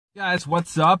Guys,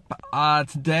 what's up?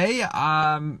 Today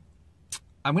I'm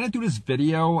gonna do this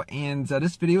video, and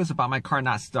this video is about my car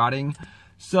not starting.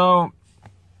 So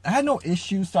I had no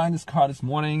issue starting this car this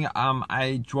morning.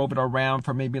 I drove it around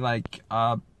for maybe like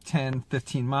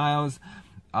 10-15 miles,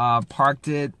 parked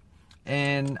it,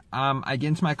 and I get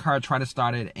into my car, try to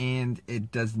start it, and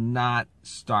it does not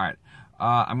start.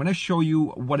 I'm gonna show you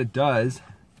what it does.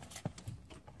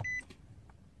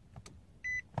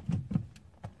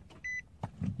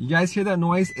 You guys hear that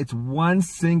noise? It's one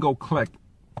single click,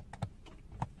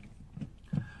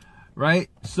 right?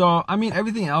 So, I mean,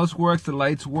 everything else works. The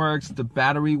lights works, the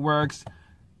battery works.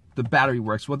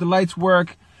 Well, the lights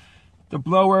work. The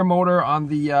blower motor on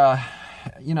the,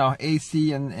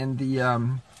 AC and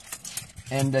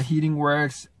the heating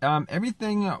works.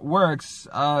 Everything works.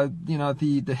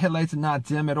 The headlights are not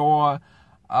dim at all.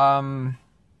 The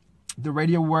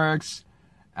radio works.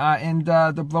 And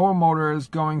the blower motor is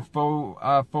going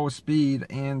full speed,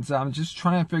 and I'm just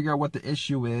trying to figure out what the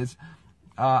issue is.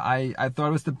 I thought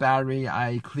it was the battery.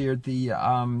 I cleared the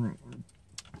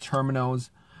terminals,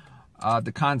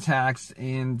 the contacts,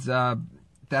 and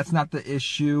that's not the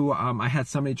issue. I had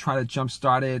somebody try to jump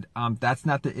start it. That's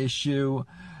not the issue.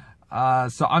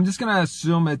 So I'm just gonna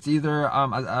assume it's either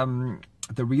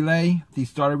the relay, the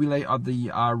starter relay, of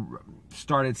the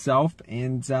start itself,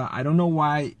 and I don't know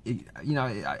why.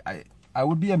 I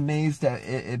would be amazed that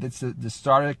if it's the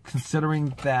starter,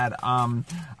 considering that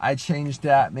I changed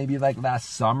that maybe like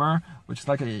last summer, which is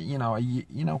like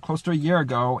close to a year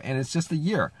ago, and it's just a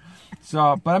year.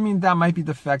 So, but I mean, that might be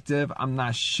defective. I'm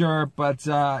not sure, but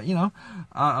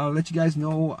I'll let you guys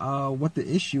know what the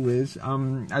issue is.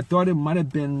 I thought it might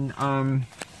have been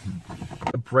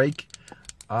the brake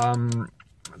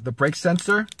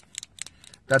sensor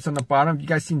that's on the bottom. You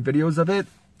guys seen videos of it,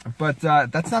 but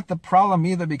that's not the problem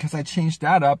either, because I changed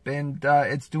that up and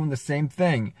it's doing the same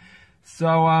thing.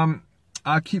 So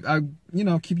I'll keep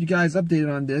you guys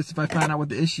updated on this if I find out what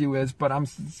the issue is. But I'm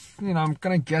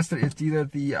gonna guess that it's either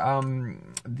the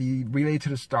relay to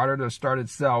the starter, the start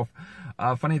itself.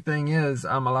 Funny thing is,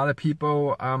 a lot of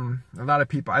people,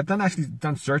 I've actually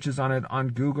done searches on it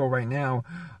on Google right now,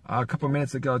 a couple of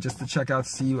minutes ago, just to check out,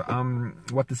 see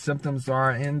what the symptoms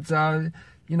are, and they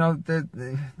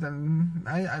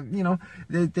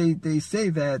say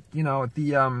that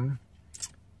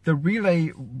the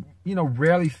relay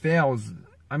rarely fails.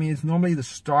 I mean, it's normally the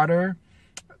starter,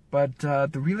 but the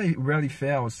relay rarely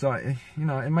fails. So it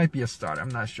might be a starter. I'm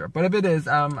not sure, but if it is,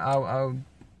 I'll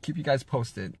keep you guys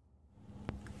posted.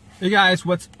 Hey guys,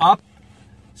 what's up?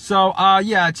 So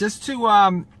yeah, just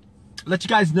to let you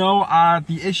guys know,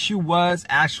 the issue was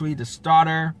actually the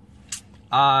starter,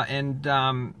 and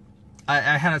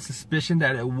I had a suspicion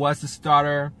that it was the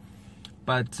starter,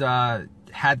 but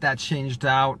had that changed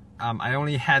out. I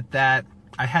had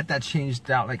that changed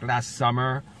out like last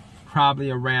summer, probably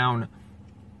around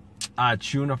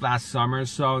June of last summer.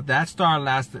 So that starter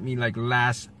lasted me like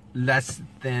less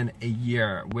than a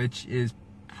year, which is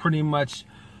pretty much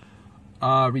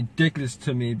ridiculous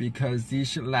to me, because these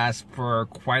should last for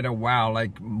quite a while,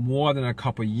 like more than a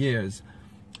couple years.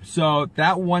 So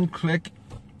that one click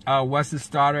was the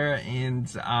starter, and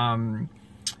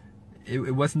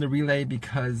it wasn't the relay,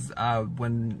 because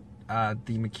when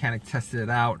the mechanic tested it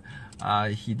out,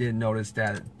 he did notice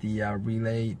that the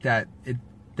relay, that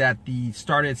the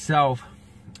starter itself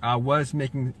was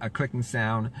making a clicking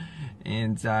sound,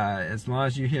 and as long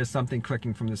as you hear something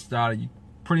clicking from the starter, you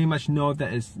pretty much know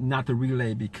that it's not the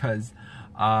relay, because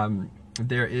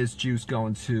there is juice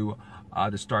going to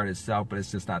the starter itself, but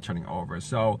it's just not turning over.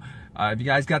 So if you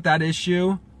guys got that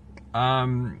issue,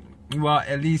 well,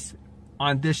 at least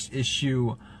on this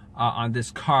issue, on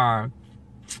this car,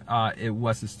 it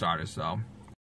was the starter. So